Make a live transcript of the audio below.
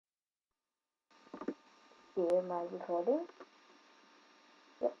hear my recording.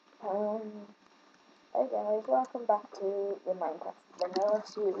 Yep. Hey guys, welcome back to the Minecraft Vanilla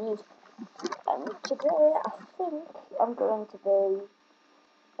series. And today I think I'm going to be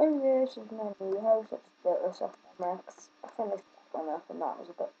in this is my new house. It's built this off my Max. I finished that one up and that was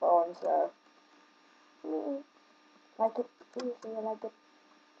a bit boring, so me like it easy, I like it.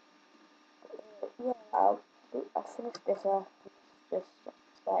 Yeah, I'll finish this off. It's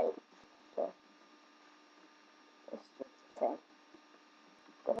just like so it's just a thing.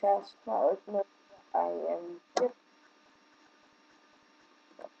 The cast now is I am just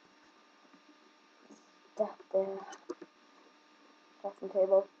that there crafting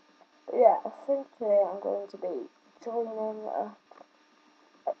table. But yeah, I think today I'm going to be joining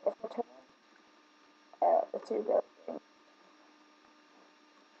if I turn the two buildings.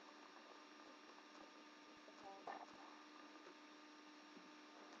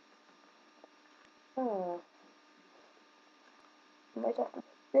 Hmm, might have to make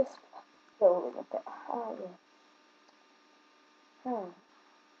this building a bit higher. Hmm,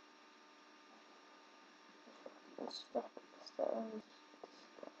 and stuff with the stones.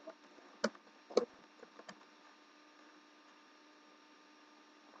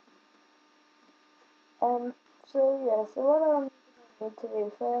 So yeah, so what I'm going to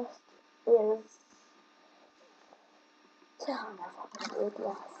do first is turn off the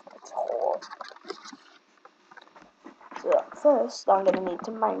left. So first I'm going to need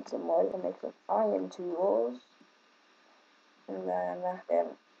to mine some wood and make some iron tools. And then I can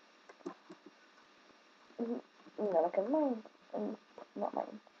mine, and not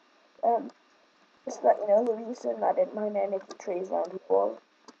mine. Just to let you know, the reason I didn't mine any of the trees around here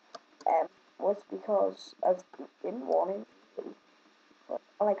was because I've been wanting to, but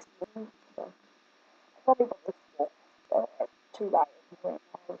I like seeing them, so I probably got this two lions right now.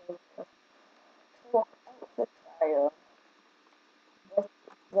 So walk out the fire,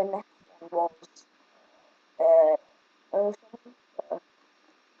 the next one was ocean,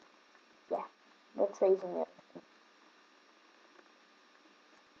 yeah, the trees in the ocean,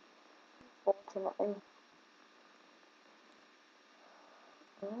 fortunately.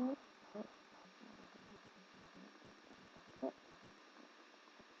 Mm.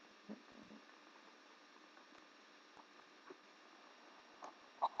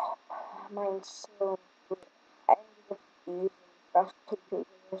 Mine's so good. I ended up using just two people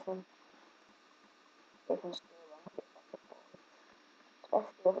version. They can stay around it like a boy,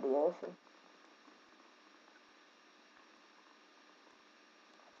 especially over the ocean.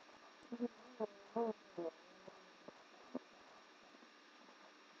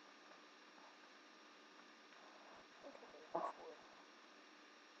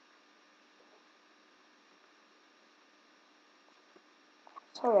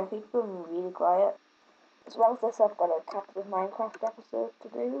 Sorry, I keep going really quiet. As well as this, I've got a captive Minecraft episode to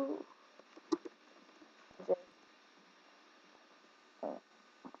do.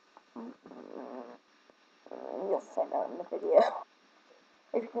 You'll find out in the video.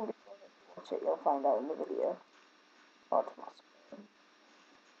 If you can be bothered to watch it, you'll find out in the video. Or to my screen.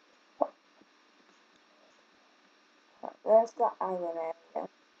 There's the iron area.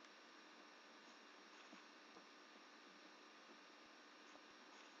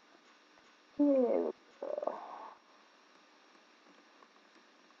 Here we go.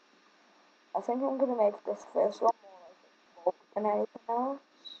 I think I'm gonna make this first one more like a bulk than anything else.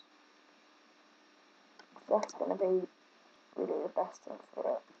 That's gonna be really the best thing for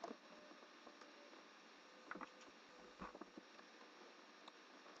it.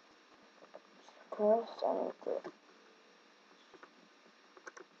 First, I need to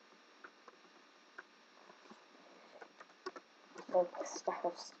take a stack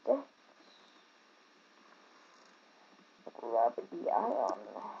of sticks, grab the iron.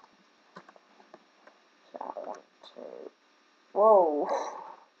 So I want to. Whoa!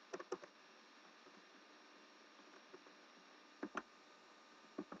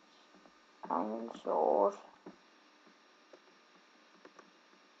 Iron sword.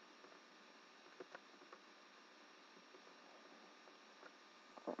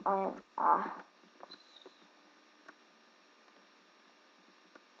 Iron axe.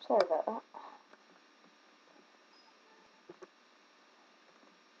 Sorry about that.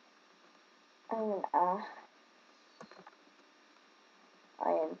 Iron axe.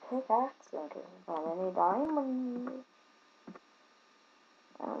 Iron pickaxe, because I'm gonna need diamonds.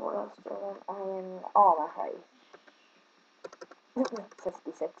 And what else do I want? Iron armor height.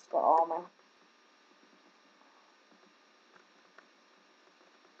 56 for armor.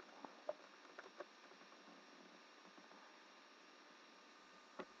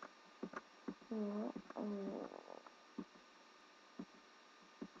 Right,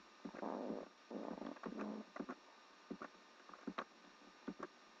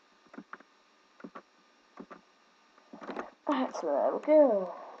 so there we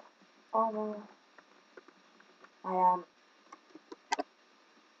go. I am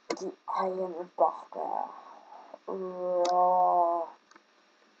the Iron Buster. Raw.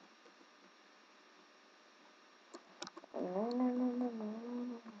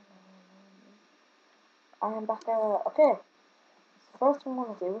 Iron Buster. Okay. So first thing I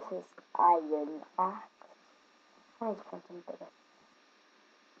want to do is Iron Axe. I need to print some bigger.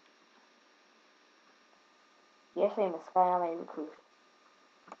 Yes, famous guy, I'm a recruit.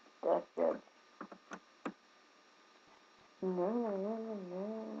 That's good.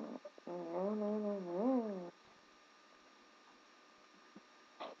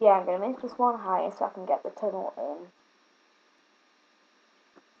 Yeah, I'm gonna make this one higher so I can get the tunnel in.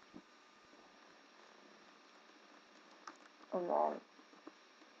 And then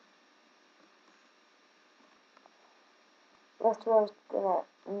that's where it's gonna,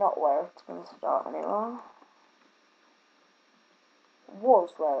 not where it's gonna start anymore.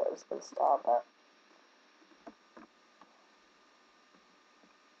 Was where it was gonna start, but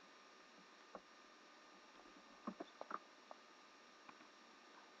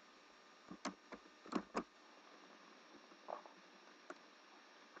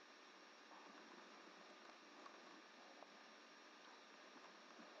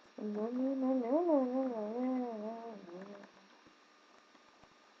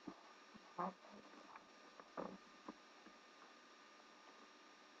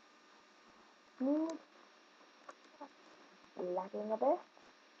lagging a bit.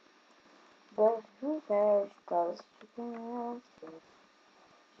 But who cares, cause she can't see,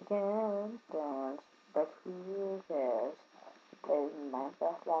 she can't dance, but who cares? She plays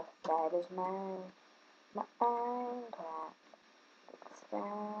Minecraft like Spider's mine, Minecraft, the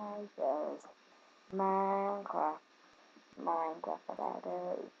sky goes, Minecraft, Minecraft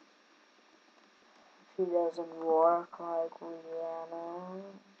Spider. She doesn't work like Rihanna,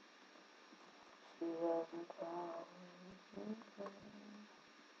 she doesn't try.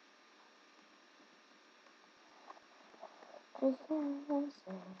 She can't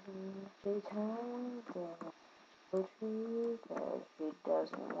sing, she can't dance, but who cares? She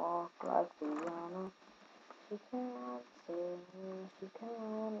doesn't walk like Rihanna. She can't sing, she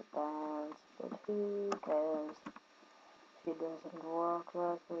can't dance, but who cares? She doesn't walk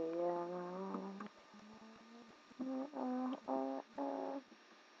like Rihanna.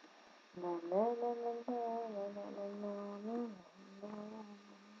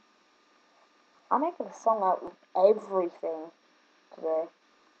 I'm making a song out of everything today.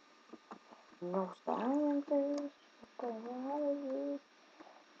 No scientist, what the hell is this?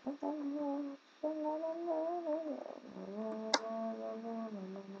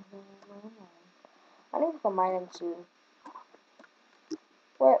 I need to go mining soon.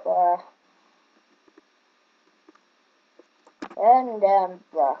 Wait there. And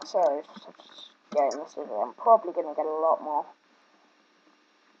sorry, just getting this video. I'm probably gonna get a lot more.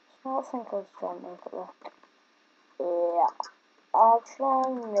 So I think I'll try and make it look. Yeah, I'll try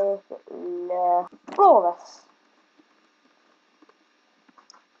and make it look flawless.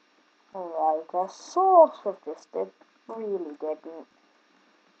 Like I sort of just did, really didn't.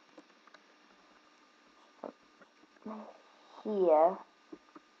 Here,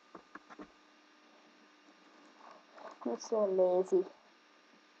 I'm so lazy.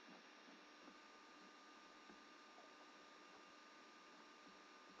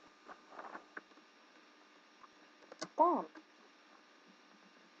 Damn.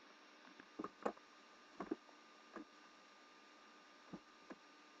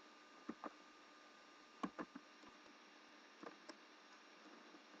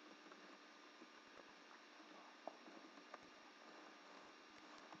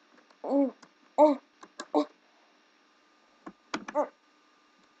 Mm, eh, eh,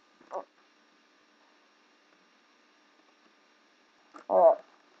 uh,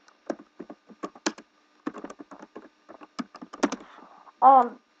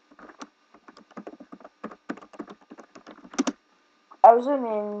 um, I was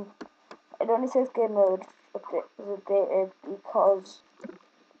zooming. It only says game mode update was updated because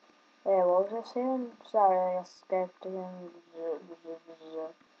what was I saying? Sorry, I escaped again.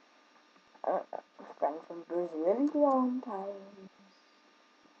 Friend from Brazilian times.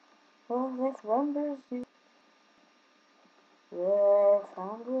 Oh, they're from Brazil. They're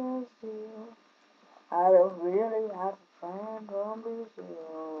from Brazil. I don't really have a friend from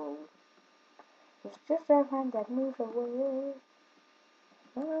Brazil. It's just a friend that moves away.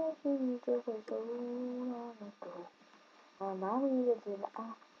 I see just so long ago. My mommy lives in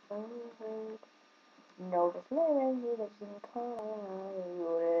Oxford. No, this living he lives in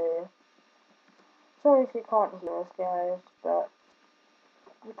Colorado. Sorry if you can't hear us, guys, but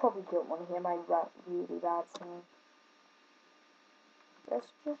you probably don't want to hear my really bad singing. That's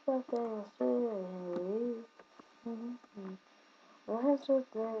just what they say. That's what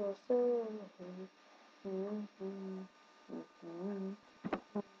they say.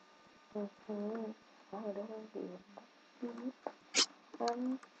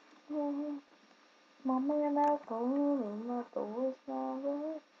 Mama and I told him not to waste my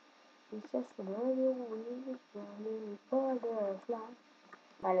life. It's just another week, my little butterfly.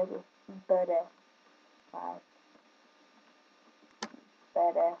 My little butterfly.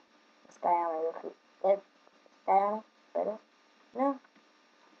 Butter. Sky on my recruit. Sky on me? Butter? No.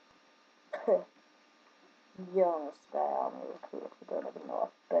 Young Sky on my recruit. I don't even know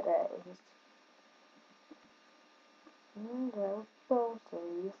what butter is. Go closer,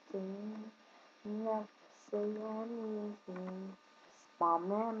 you see. Never say anything.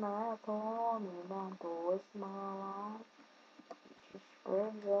 Mom and I told me not to waste my life. She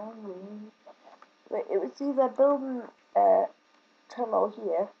spread your wings. Wait, it was either building a tunnel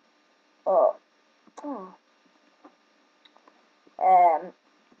here or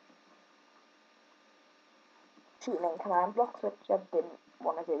shooting in command blocks, which I didn't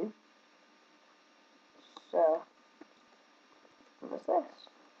want to do. So, what was this?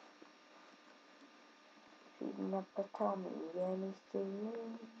 She'd never tell me anything.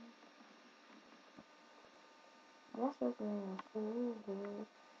 That's what they say.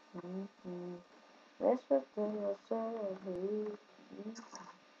 That's what they say.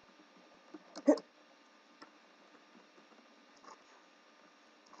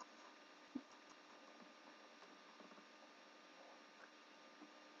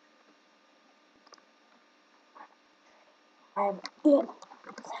 I'm in.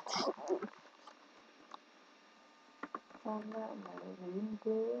 I'm not really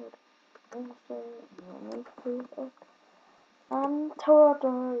good. I'm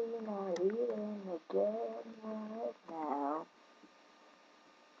totally not eating again right now.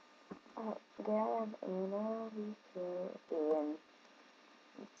 Again in a weekend.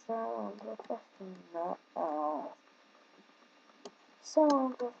 So professional. So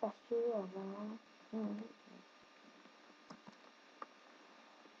professional.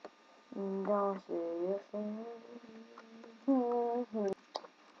 Don't you think?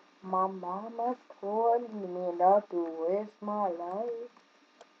 My mama told me not to waste my life.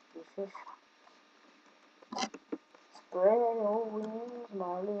 You should spread your wings,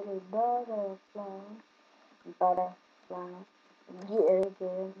 my little butterfly. Butterfly. Yeah,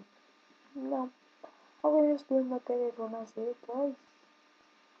 again. No, I will just do my best when I say it twice.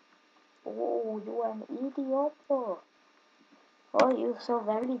 Oh, you are an idiot. Oh, you're so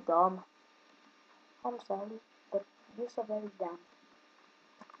very dumb. I'm sorry, but you're so very dumb.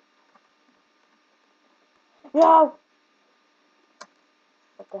 No!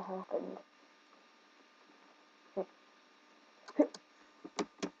 What the happened? Yes.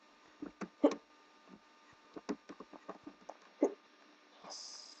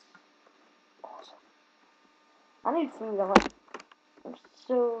 Awesome. I need food. I'm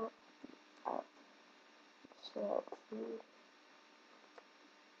so food.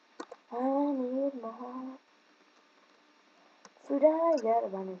 I need more food. I got a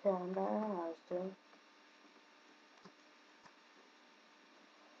bunny down now.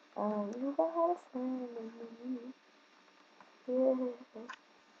 You got a friend in me. Yeah.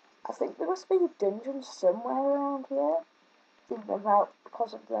 I think there must be a dungeon somewhere around here.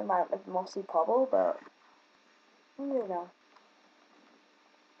 Because of the amount of mossy cobble, but you know.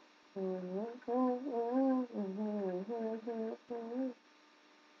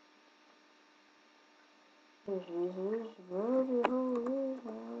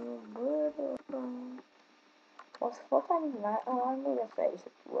 What's what time is that? Oh, I'm gonna say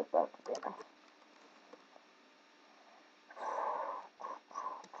it was about to dinner.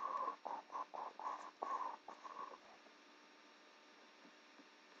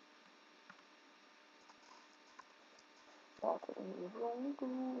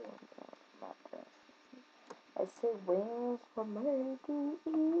 I say wings for me to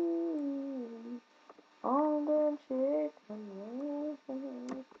eat. On the chicken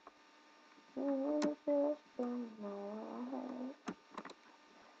wings. Just from my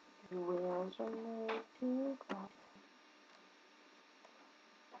wheels are made to cry.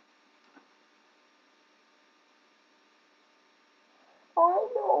 I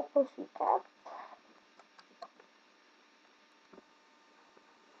know, pussycat.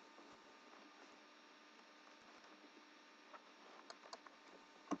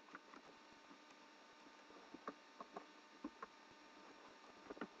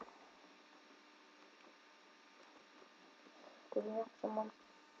 Did he knock someone?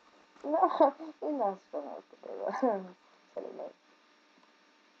 No, he's not supposed to do it. Silly me.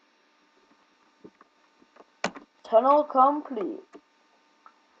 Tunnel complete.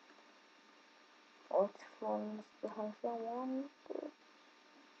 Which one's the house I want?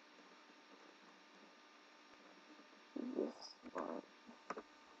 This one.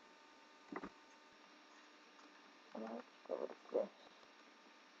 Let's go with this.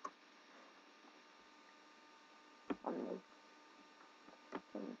 And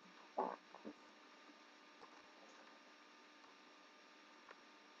that.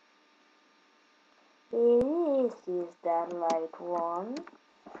 This is the right one.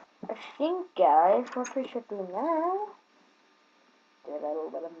 I think, guys, what we should do now, do a little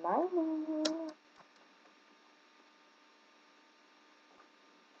bit of mining here.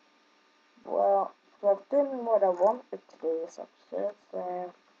 Well, I've done what I wanted to do this episode,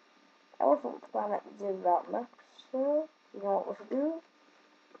 so I wasn't planning to do that much, so you know what we should do?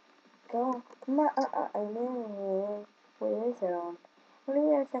 Go, I know, where's it on?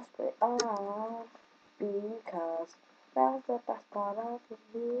 We are just put it on, because that's the best part of the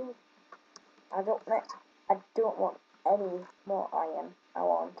video. I don't want any more iron. I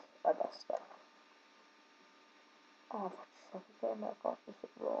want other stuff. Oh, for sake, my God, this is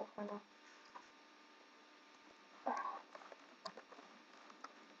raw for now.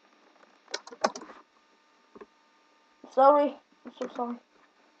 Sorry, I'm so sorry,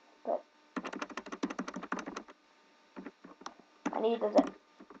 but I needed it.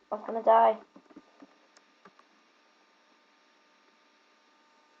 I was gonna die.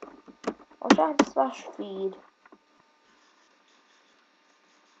 I'll try to slash feed.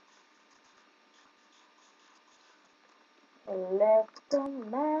 Left on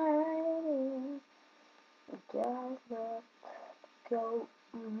mining, just not go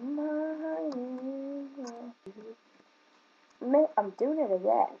mining. Mate, I'm doing it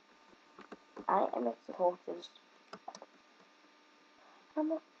again. I am at torches. How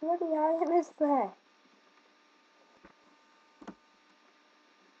much bloody iron is there?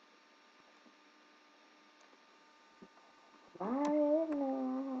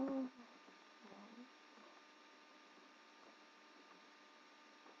 Mining.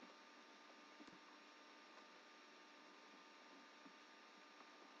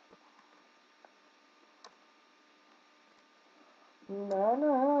 No,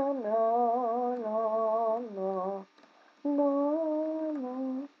 no, no, no, no, no, no,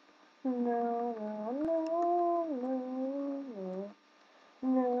 no, no, no, no,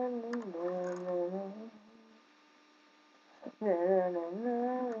 no, no,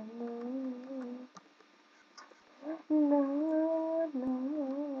 no,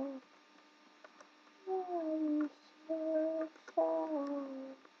 no, I'm so sorry.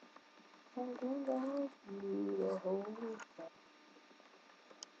 I don't know you the whole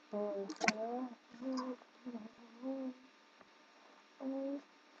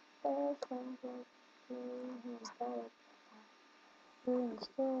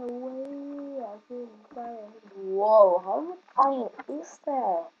Whoa, how much iron is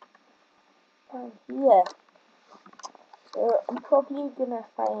there? Down here. So I'm probably gonna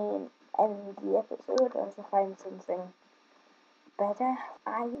end the episode as I find something better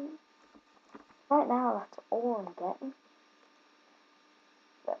iron. Right now that's all I'm getting.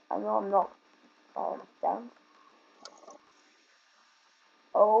 But I know I'm not down.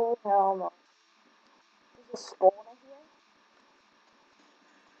 Oh hell no. There's a spawner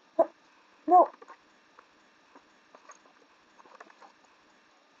here. No.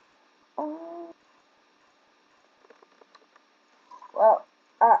 Oh. Well,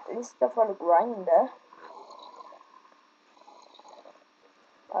 at least I've got a grinder.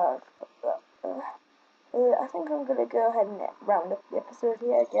 Uh, I think I'm gonna go ahead and round up the episode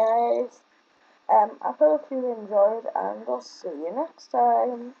here, guys. I hope you enjoyed, and I'll see you next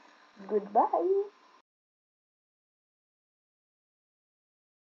time. Goodbye.